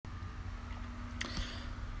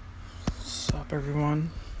up,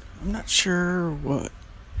 everyone? I'm not sure what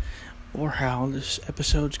or how this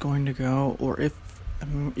episode's going to go, or if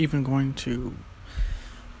I'm even going to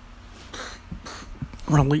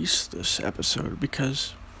release this episode,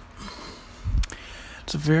 because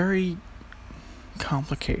it's very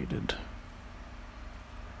complicated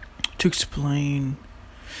to explain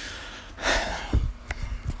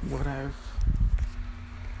what I've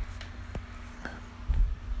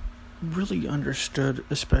really understood,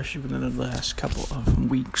 especially within the last couple of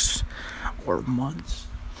weeks or months,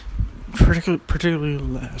 particularly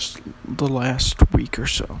the last week or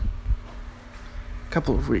so,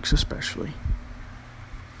 couple of weeks especially.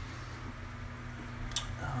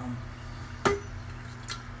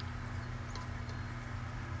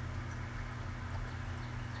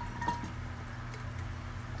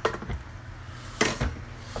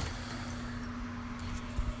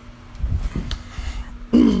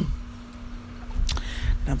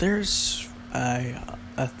 Now there's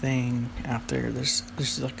a thing out there. There's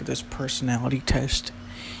like this personality test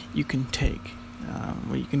you can take.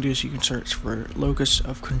 What you can do is you can search for locus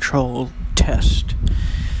of control test,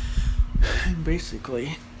 and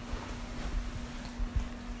basically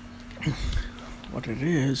what it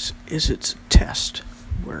is it's a test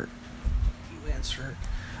where you answer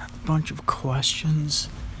a bunch of questions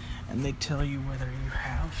and they tell you whether you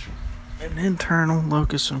have an internal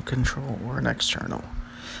locus of control or an external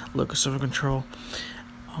locus of control.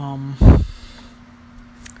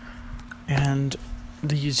 And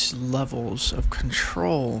these levels of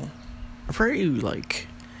control are very they're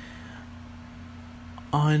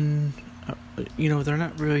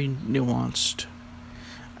not really nuanced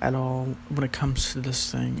at all when it comes to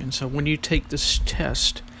this thing. And so when you take this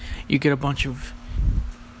test, you get a bunch of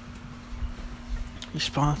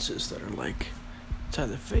responses that are like, it's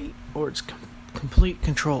either fate or it's complete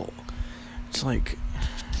control. It's like,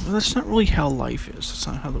 well, that's not really how life is. That's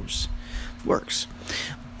not how those works.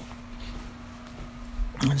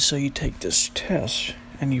 And so you take this test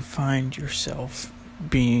and you find yourself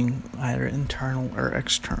being either internal or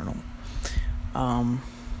external. The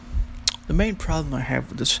main problem I have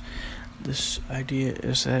with this idea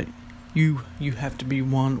is that you have to be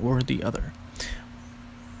one or the other.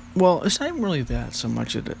 Well, it's not really that so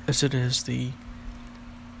much as it is the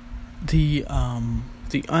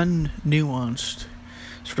unnuanced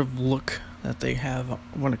sort of look that they have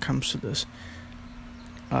when it comes to this.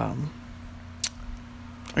 I'll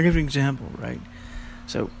give you an example, right?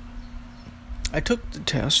 So, I took the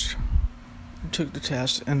test,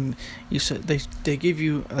 and you said they give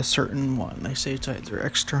you a certain one. They say it's either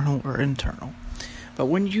external or internal. But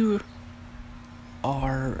when you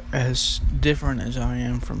are as different as I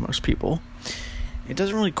am from most people, it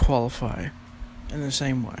doesn't really qualify in the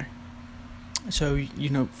same way. So,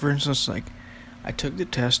 for instance, like, I took the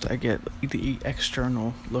test, I get the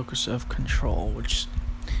external locus of control, which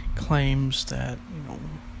claims that,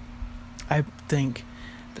 I think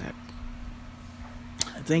that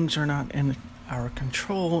things are not in our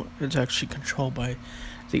control. It's actually controlled by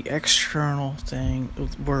the external thing, the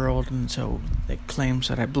world, and so it claims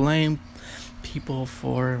that I blame people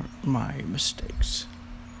for my mistakes.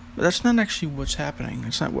 But that's not actually what's happening.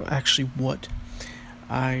 It's not actually what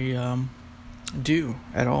I do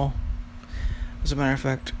at all. As a matter of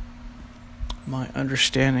fact, my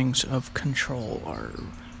understandings of control are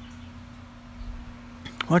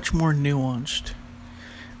much more nuanced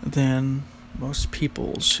than most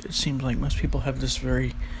people's. It seems like most people have this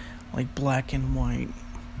very black and white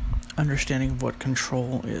understanding of what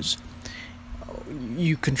control is.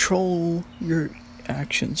 You control your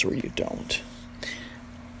actions or you don't.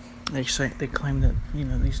 They claim that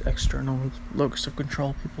these external locus of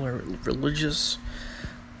control people are religious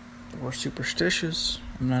or superstitious.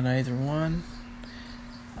 I'm not either one.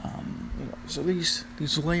 So these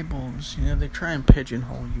labels, they try and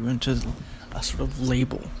pigeonhole you into a sort of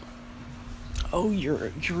label. Oh,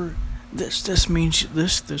 you're this. This means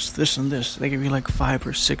this, and this. They give you 5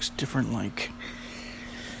 or 6 different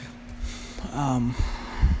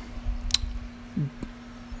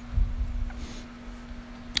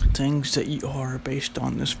things that you are based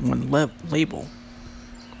on this one label.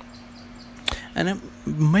 And it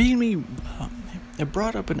made me, it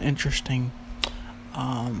brought up an interesting,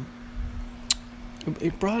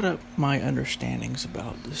 it brought up my understandings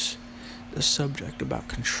about this subject, about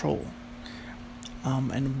control,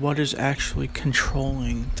 and what is actually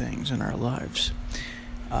controlling things in our lives.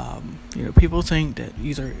 People think that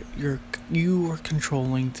either you are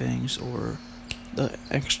controlling things or the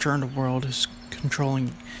external world is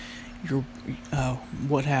controlling your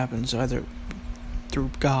what happens, either through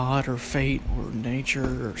God or fate or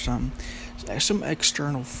nature or some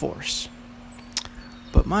external force.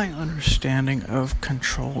 But my understanding of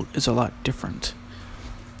control is a lot different.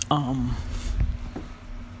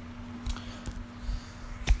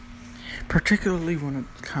 Particularly when it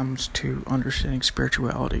comes to understanding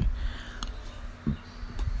spirituality.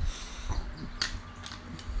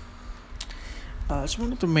 It's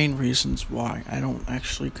one of the main reasons why I don't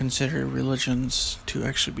actually consider religions to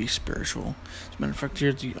actually be spiritual. As a matter of fact,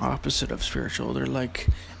 they're the opposite of spiritual. They're like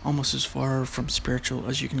almost as far from spiritual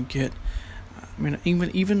as you can get. I mean,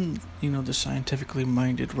 even the scientifically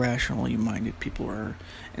minded, rationally minded people are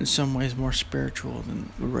in some ways more spiritual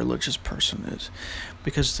than the religious person is,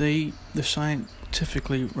 because the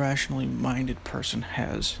scientifically, rationally minded person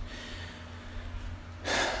has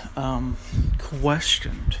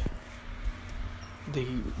questioned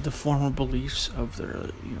the former beliefs of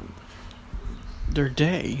their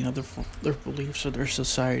day, their beliefs of their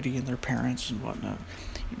society and their parents and whatnot.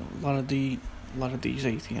 A lot of these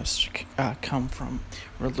atheists come from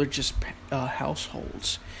religious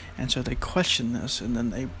households, and so they questioned this, and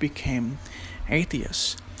then they became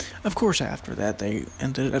atheists. Of course, after that, they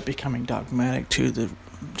ended up becoming dogmatic to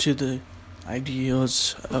the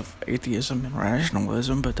ideas of atheism and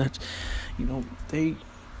rationalism, but that's, they,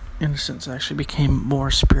 in a sense, actually became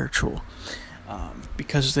more spiritual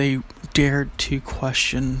because they dared to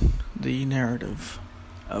question the narrative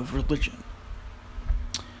of religion.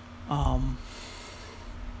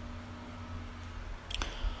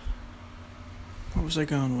 Where was I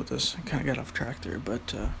going with this? I kind of got off track there,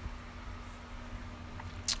 but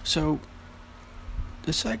so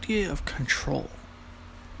this idea of control,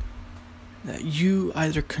 that you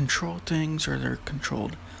either control things or they're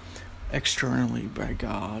controlled externally by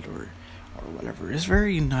God or whatever, is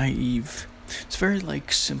very naive. It's very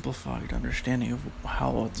simplified understanding of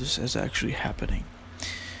how this is actually happening.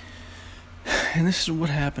 And this is what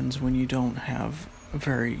happens when you don't have a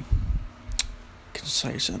very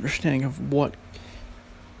concise understanding of what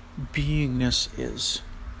beingness is.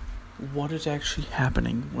 What is actually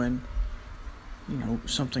happening when,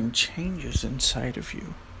 something changes inside of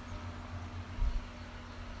you.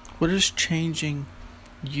 What is changing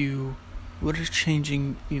you? What is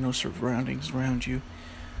changing, surroundings around you?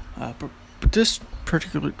 But this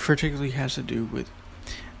particularly has to do with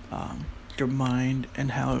your mind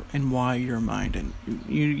and how and why your mind, and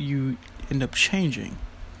you end up changing.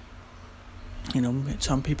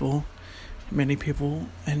 Some people, many people,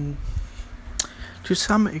 and to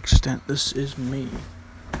some extent this is me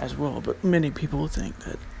as well, but many people think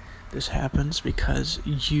that this happens because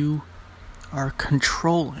you are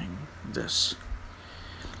controlling this.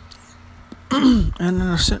 And in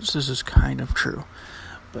a sense this is kind of true,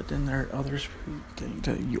 but then there are others who think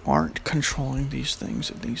that you aren't controlling these things,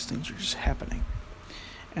 and these things are just happening.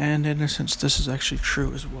 And in a sense this is actually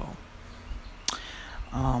true as well.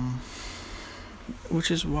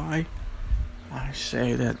 Which is why I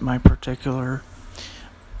say that my particular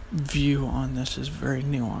view on this is very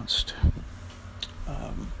nuanced.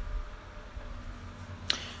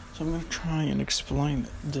 So I'm going to try and explain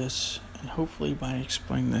this, and hopefully by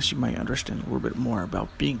explaining this you might understand a little bit more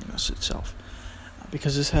about beingness itself,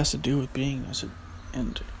 because this has to do with beingness,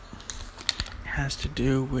 and it has to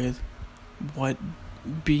do with what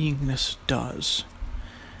beingness does.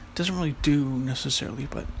 It doesn't really do necessarily,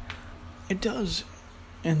 but it does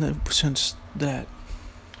in the sense that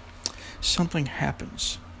something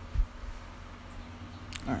happens.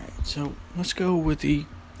 Alright, so let's go with the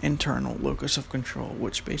internal locus of control,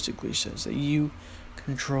 which basically says that you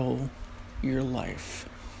control your life,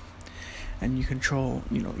 and you control,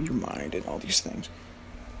 your mind and all these things,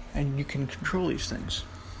 and you can control these things.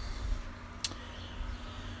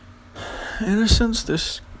 In a sense,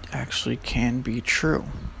 this actually can be true.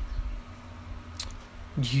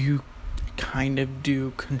 You kind of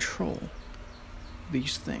do control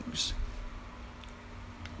these things.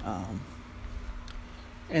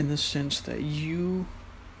 In the sense that you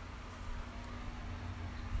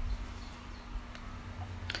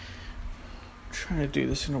try to do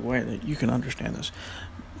this in a way that you can understand this,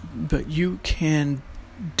 but you can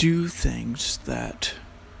do things that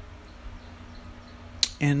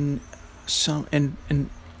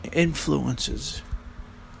influences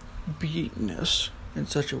beingness in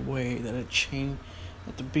such a way that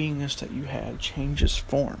that the beingness that you had changes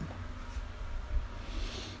form.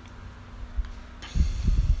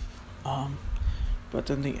 But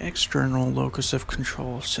then the external locus of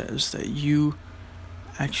control says that you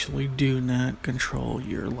actually do not control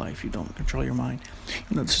your life. You don't control your mind.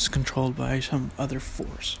 This is controlled by some other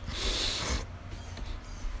force.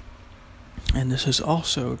 And this is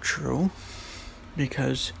also true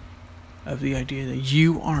because of the idea that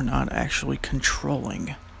you are not actually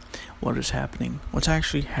controlling what is happening. What's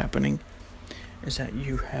actually happening is that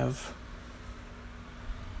you have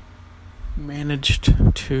managed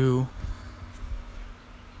to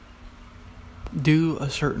do a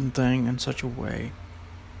certain thing in such a way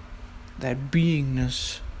that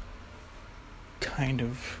beingness kind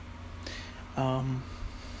of, I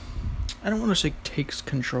don't want to say takes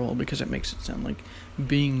control, because it makes it sound like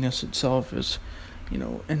beingness itself is,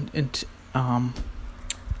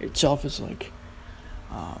 itself is like,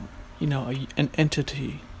 an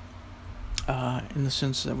entity, in the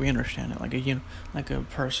sense that we understand it, like a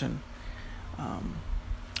person.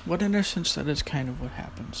 But in a sense, that is kind of what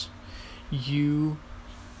happens. You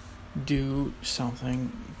do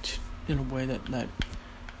something in a way that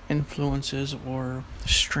influences or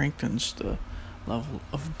strengthens the level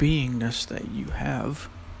of beingness that you have,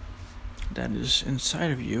 that is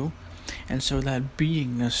inside of you, and so that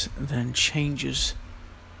beingness then changes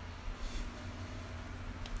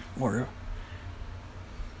or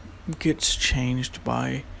gets changed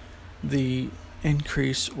by the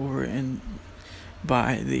increase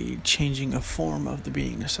by the changing of form of the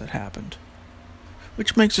beingness that happened,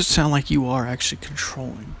 which makes it sound like you are actually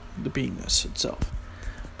controlling the beingness itself,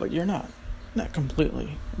 but you're not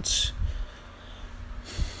completely. It's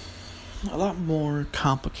a lot more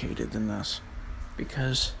complicated than this,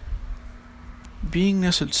 because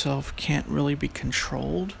beingness itself can't really be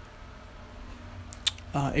controlled.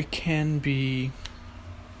 It can be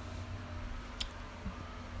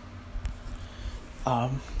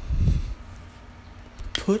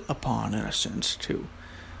put upon, in a sense, to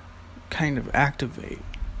kind of activate.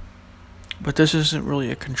 But this isn't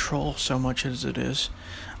really a control so much as it is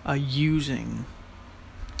a using.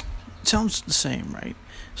 It sounds the same, right?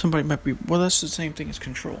 Somebody might be, well, that's the same thing as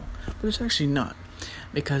control. But it's actually not.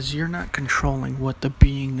 Because you're not controlling what the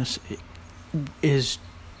beingness is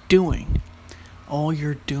doing. All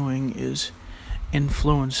you're doing is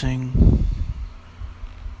influencing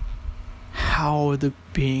how the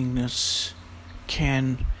beingness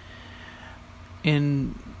can,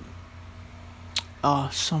 in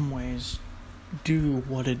some ways, do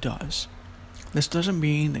what it does. This doesn't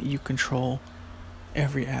mean that you control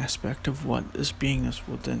every aspect of what this beingness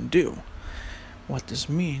will then do. What this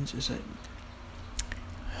means is that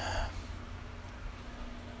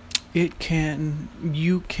you can,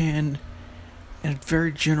 in a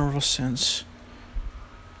very general sense,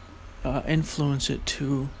 influence it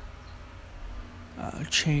to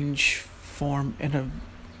change form in a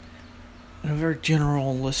very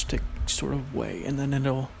generalistic sort of way, and then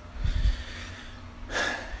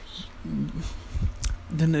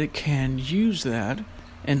it can use that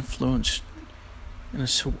influence in a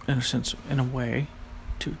sense, in a way,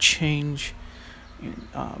 to change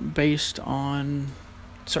based on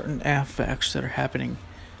certain affects that are happening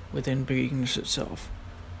within beingness itself.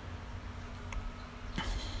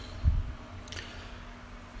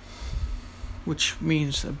 Which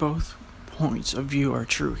means that both points of view are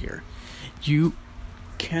true here. You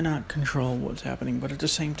cannot control what's happening, but at the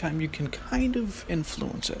same time you can kind of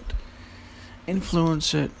influence it.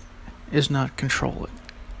 Influence it is not control it.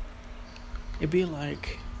 It'd be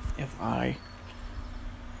like if I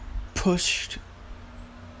pushed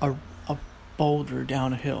a boulder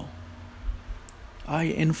down a hill. I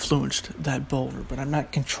influenced that boulder, but I'm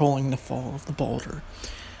not controlling the fall of the boulder.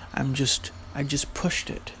 I just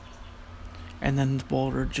pushed it, and then the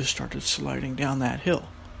boulder just started sliding down that hill.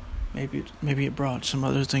 Maybe it brought some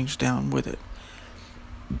other things down with it,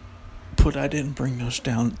 but I didn't bring those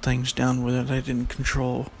things down with it. I didn't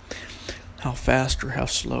control how fast or how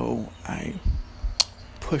slow I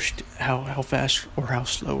pushed, how fast or how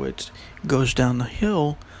slow it goes down the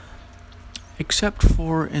hill, except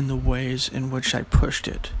for in the ways in which I pushed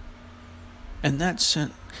it. And that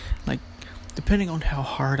sense, depending on how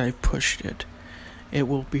hard I pushed it, it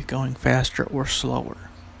will be going faster or slower.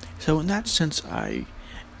 So in that sense, I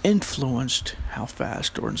influenced how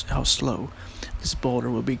fast or how slow this boulder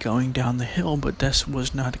will be going down the hill, but this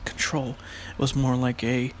was not a control. It was more like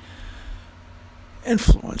a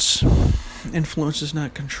influence. Influence is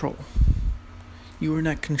not control. You are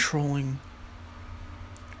not controlling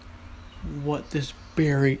what this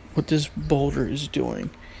boulder is doing.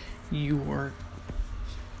 You are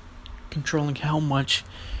controlling how much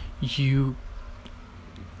you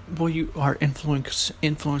are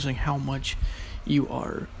influencing how much you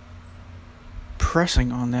are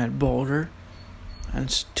pressing on that boulder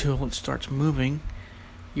until it starts moving.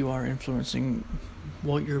 You are influencing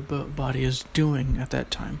what your body is doing at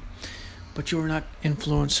that time, but you are not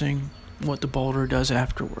influencing what the boulder does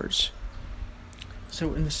afterwards.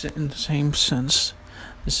 So in the same sense,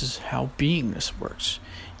 this is how beingness works.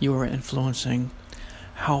 You are influencing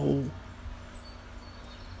how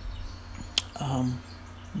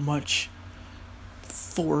much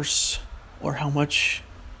force or how much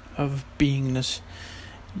of beingness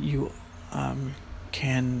you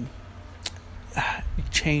can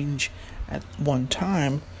change at one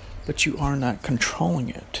time, but you are not controlling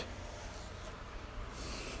it.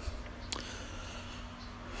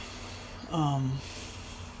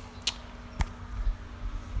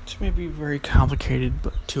 This may be very complicated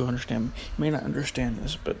but to understand. You may not understand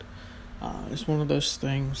this, but it's one of those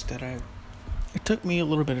things that it took me a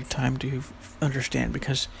little bit of time to understand,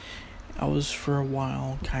 because I was for a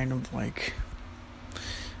while kind of like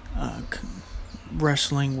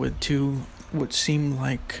wrestling with two what seemed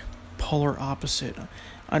like polar opposite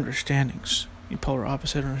understandings. The polar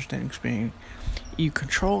opposite understandings being you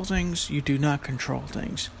control things, you do not control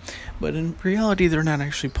things. But in reality, they're not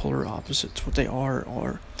actually polar opposites. What they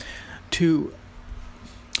are two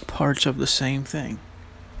parts of the same thing.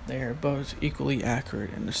 They are both equally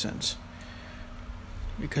accurate in a sense,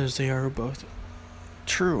 because they are both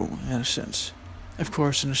true in a sense. Of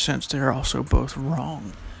course, in a sense, they are also both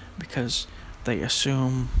wrong, because they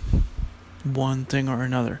assume one thing or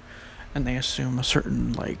another, and they assume a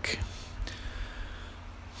certain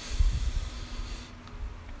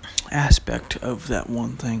aspect of that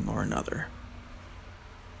one thing or another.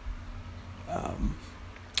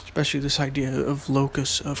 Especially this idea of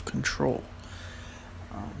locus of control.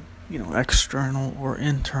 External or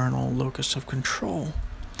internal locus of control.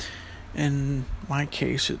 In my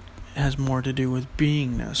case, it has more to do with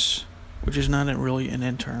beingness, which is not really an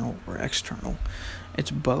internal or external.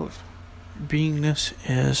 It's both. Beingness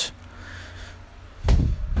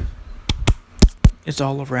it's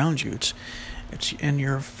all around you. It's in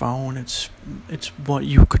your phone. It's what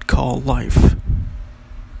you could call life.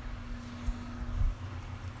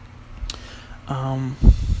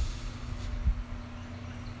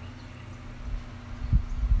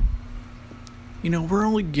 We're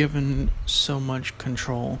only given so much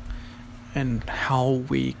control in how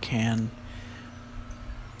we can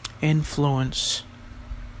influence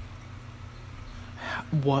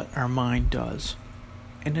what our mind does.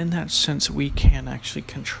 And in that sense, we can actually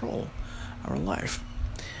control our life.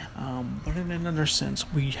 But in another sense,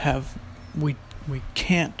 we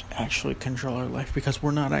can't actually control our life, because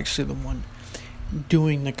we're not actually the one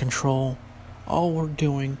doing the control. All we're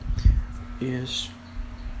doing is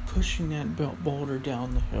pushing that boulder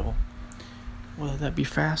down the hill, whether that be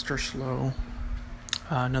fast or slow.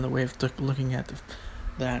 Another way of looking at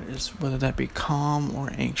that is whether that be calm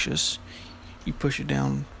or anxious. You push it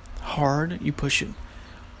down hard, you push it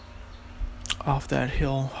off that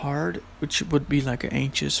hill hard, which would be like an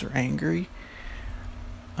anxious or angry,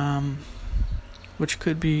 which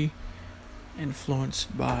could be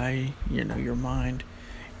influenced by your mind.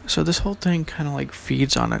 So this whole thing kind of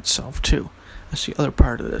feeds on itself too. That's the other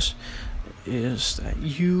part of this, is that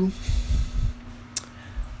you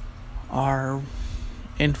are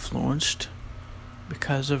influenced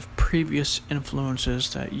because of previous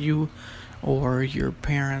influences that you or your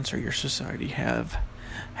parents or your society have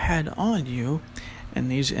had on you, and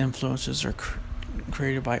these influences are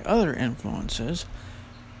created by other influences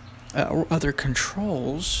or other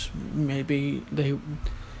controls. Maybe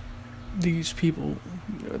these people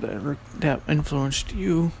that influenced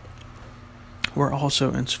you were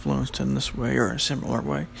also influenced in this way or a similar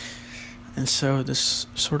way. And so this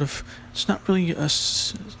it's not really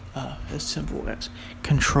as simple as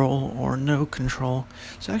control or no control.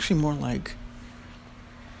 It's actually more like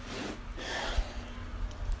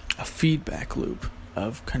a feedback loop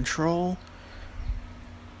of control,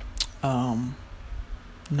 no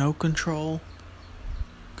control,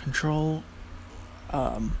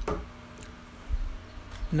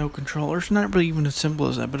 no control. Or it's not really even as simple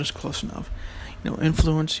as that, but it's close enough.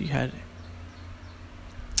 Influence, you had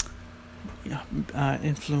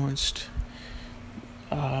influenced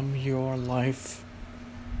your life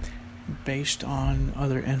based on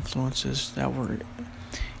other influences that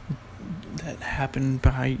happened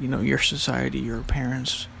by your society, your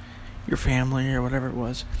parents, your family, or whatever it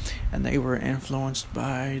was, and they were influenced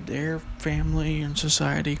by their family and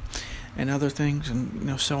society and other things,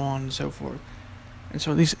 and so on and so forth. And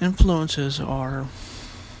so these influences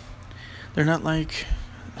they're not like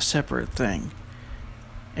a separate thing.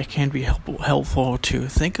 It can be helpful to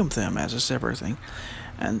think of them as a separate thing.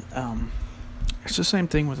 And it's the same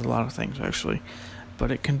thing with a lot of things, actually.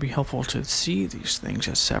 But it can be helpful to see these things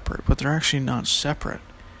as separate, but they're actually not separate.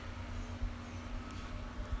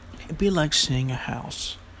 It'd be like seeing a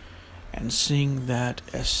house and seeing that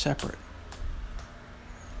as separate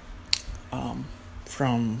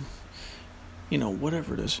from,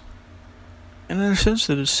 whatever it is. And in a sense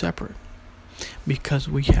it is separate, because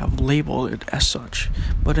we have labeled it as such.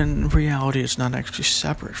 But in reality, it's not actually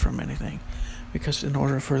separate from anything. Because in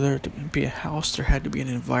order for there to be a house, there had to be an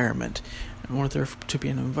environment. In order to be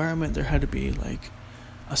an environment, there had to be like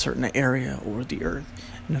a certain area or the earth.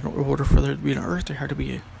 And in order for there to be an earth, there had to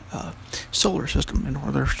be a solar system. In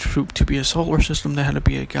order to be a solar system, there had to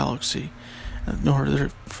be a galaxy. In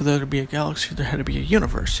order for there to be a galaxy, there had to be a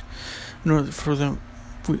universe. In order for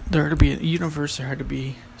there to be a universe, there had to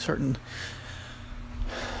be certain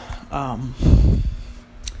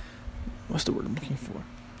what's the word I'm looking for?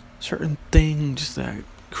 Certain things that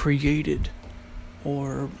created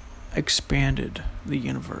or expanded the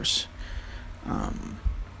universe,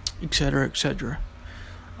 etc., etc.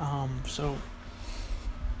 So,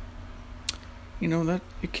 that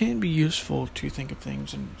it can be useful to think of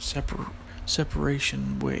things in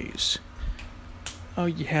separation ways. Oh,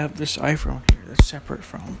 you have this iPhone here that's separate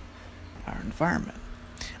from our environment.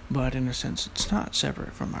 But in a sense, it's not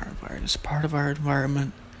separate from our environment. It's part of our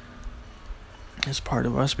environment. It's part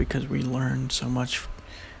of us because we learn so much,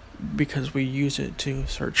 because we use it to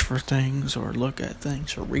search for things or look at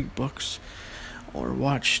things or read books or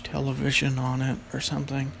watch television on it or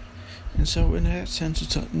something. And so in that sense,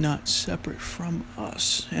 it's not separate from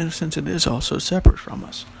us. In a sense, it is also separate from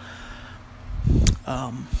us.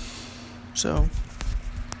 So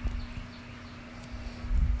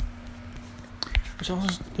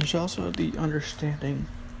there's also the understanding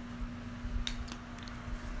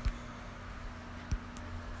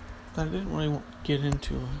that I didn't really get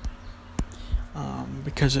into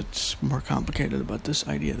because it's more complicated, about this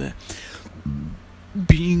idea that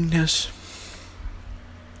beingness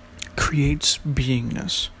creates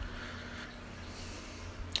beingness.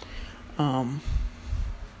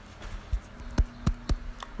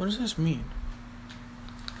 What does this mean?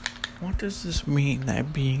 What does this mean that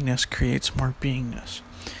beingness creates more beingness?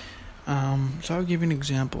 So I'll give you an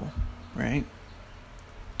example, right?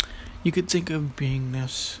 You could think of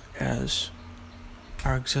beingness as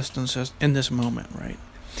our existence as in this moment, right?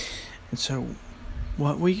 And so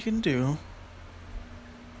what we can do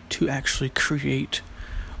to actually create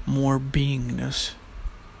more beingness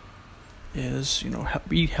is,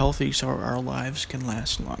 eat healthy so our lives can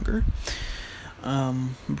last longer.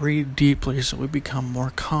 Breathe deeply so we become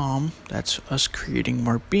more calm. That's us creating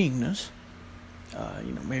more beingness.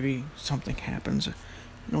 Maybe something happens,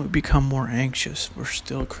 we become more anxious. We're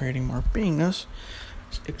still creating more beingness,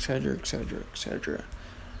 etc., etc., etc.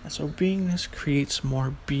 And so beingness creates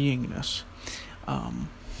more beingness. And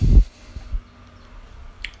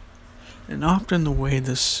often the way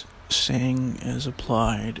this saying is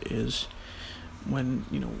applied is when,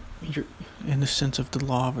 you're in the sense of the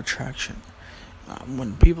law of attraction.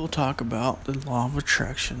 When people talk about the law of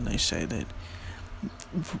attraction, they say that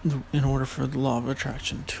in order for the law of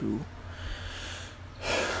attraction to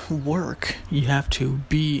work, you have to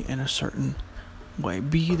be in a certain way.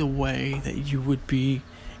 Be the way that you would be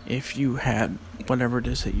if you had whatever it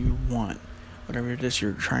is that you want, whatever it is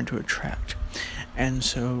you're trying to attract. And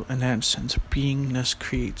so, in that sense, beingness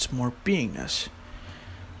creates more beingness.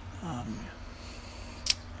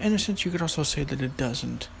 In a sense, you could also say that it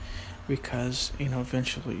doesn't, because,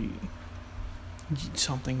 eventually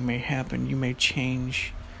something may happen. You may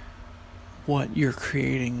change what you're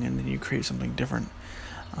creating, and then you create something different.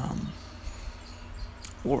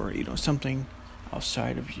 Or, something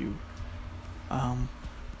outside of you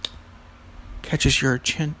catches your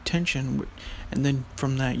attention, and then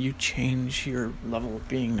from that you change your level of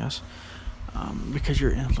beingness, because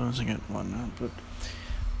you're influencing it and whatnot. But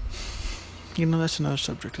that's another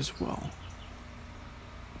subject as well.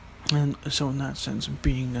 And so in that sense,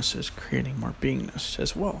 beingness is creating more beingness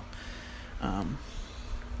as well.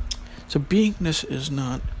 So beingness is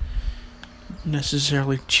not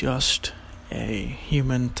necessarily just a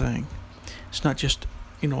human thing. It's not just,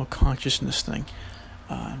 a consciousness thing.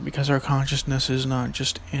 Because our consciousness is not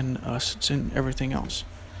just in us, it's in everything else.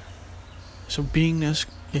 So beingness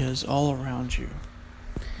is all around you.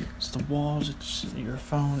 It's the walls, it's your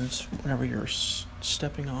phone, it's whatever you're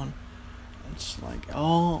stepping on. It's like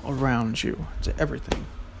all around you. It's everything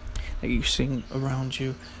that you see around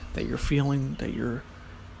you, that you're feeling, that you're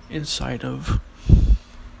inside of.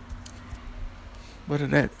 But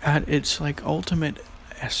at its like ultimate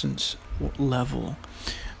essence level,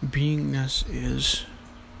 beingness is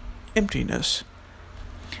emptiness.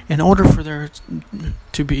 In order for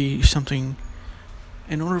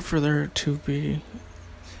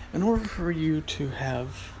you to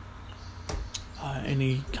have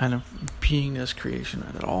any kind of beingness creation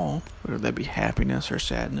at all, whether that be happiness or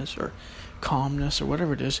sadness or calmness or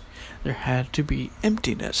whatever it is, there had to be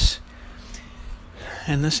emptiness.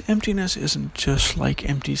 And this emptiness isn't just like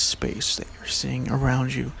empty space that you're seeing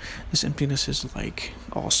around you. This emptiness is like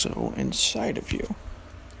also inside of you.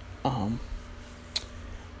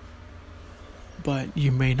 But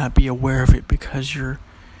you may not be aware of it because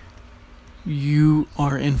you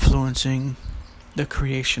are influencing the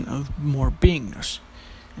creation of more beingness.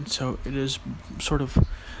 And so it is sort of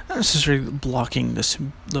not necessarily blocking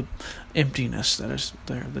the emptiness that is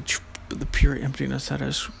there, the pure emptiness that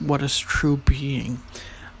is what is true being,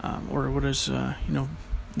 or what is the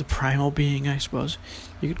primal being, I suppose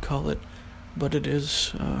you could call it. But it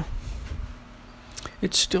is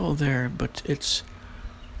it's still there, but it's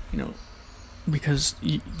because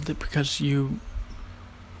you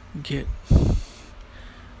get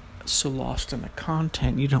so lost in the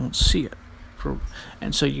content, you don't see it,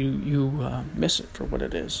 and so you miss it for what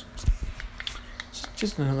it is. It's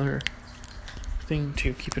just another thing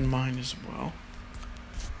to keep in mind as well.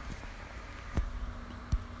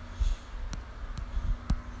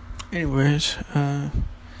 Anyways,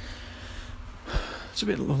 it's a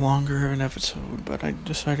bit longer of an episode, but I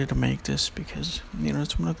decided to make this because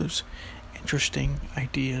it's one of those interesting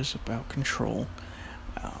ideas about control.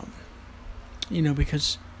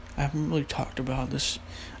 Because I haven't really talked about this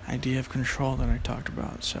idea of control that I talked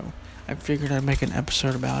about, so I figured I'd make an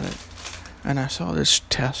episode about it. And I saw this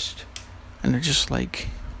test, and it just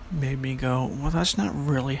made me go, well, that's not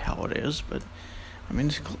really how it is. But I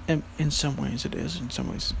mean, in some ways it is. In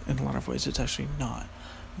a lot of ways, it's actually not.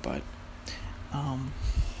 But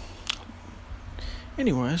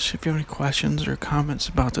anyways, if you have any questions or comments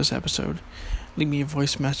about this episode, leave me a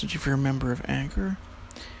voice message if you're a member of Anchor.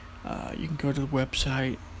 You can go to the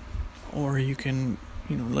website, or you can,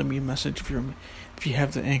 leave me a message if you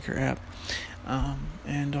have the Anchor app.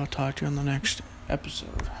 And I'll talk to you on the next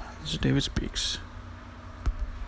episode. This is David Speaks.